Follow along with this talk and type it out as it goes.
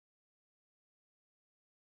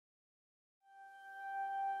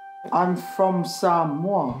I'm from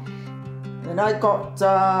Samoa, and I got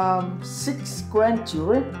 6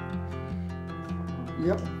 grandchildren.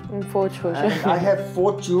 Yep. And 4 children. And I have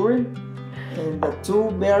 4 children, and the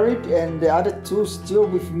 2 married, and the other 2 still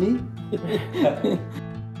with me.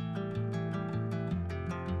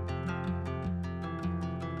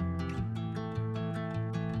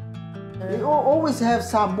 We always have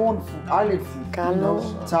Samoan food, island food.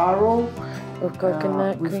 Taro. With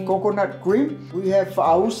coconut with cream. coconut cream. We have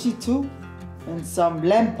ausi too, and some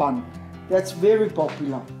lamb bun. That's very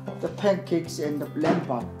popular. The pancakes and the lamb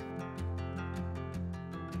bun.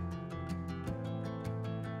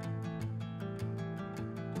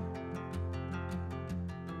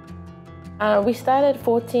 We started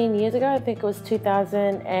 14 years ago. I think it was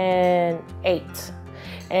 2008.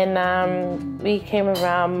 And we came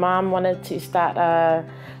around, Mom wanted to start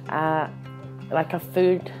like a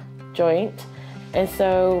food joint. And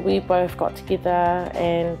so we both got together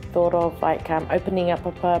and thought of like opening up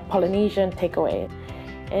a Polynesian takeaway.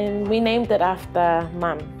 And we named it after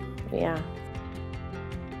Mum, yeah.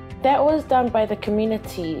 That was done by the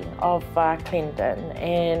community of Clendon,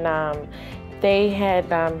 and they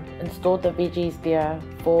had installed the veggies there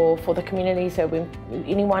for the community, so when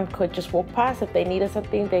anyone could just walk past, if they needed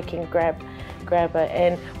something, they can grab it.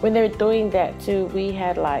 And when they were doing that too, we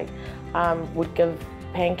had like, would give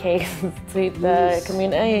pancakes to the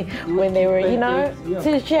community when they were, you know,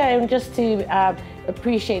 to share and just to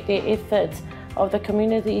appreciate the efforts of the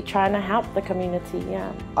community, trying to help the community,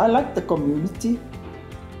 yeah. I like the community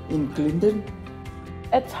in Clendon.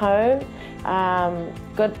 It's home,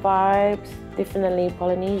 good vibes, definitely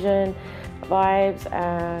Polynesian vibes.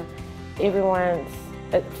 Everyone's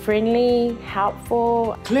friendly,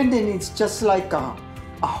 helpful. Clendon is just like a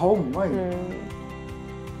home, right?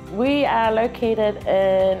 We are located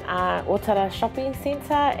in Otara Shopping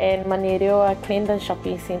Centre and Manerioa Clendon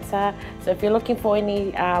Shopping Centre. So if you're looking for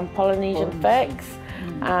any Polynesian fix,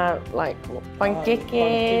 like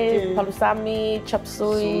pankeke, palusami, chop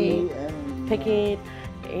suey, picket,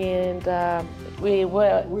 and we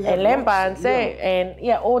were and lamb buns, and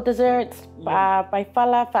yeah, all desserts by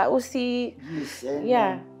fala, fausi,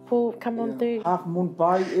 come on through. Half moon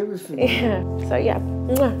pie, everything. Yeah, so yeah.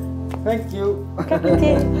 Thank you.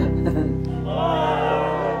 Bye.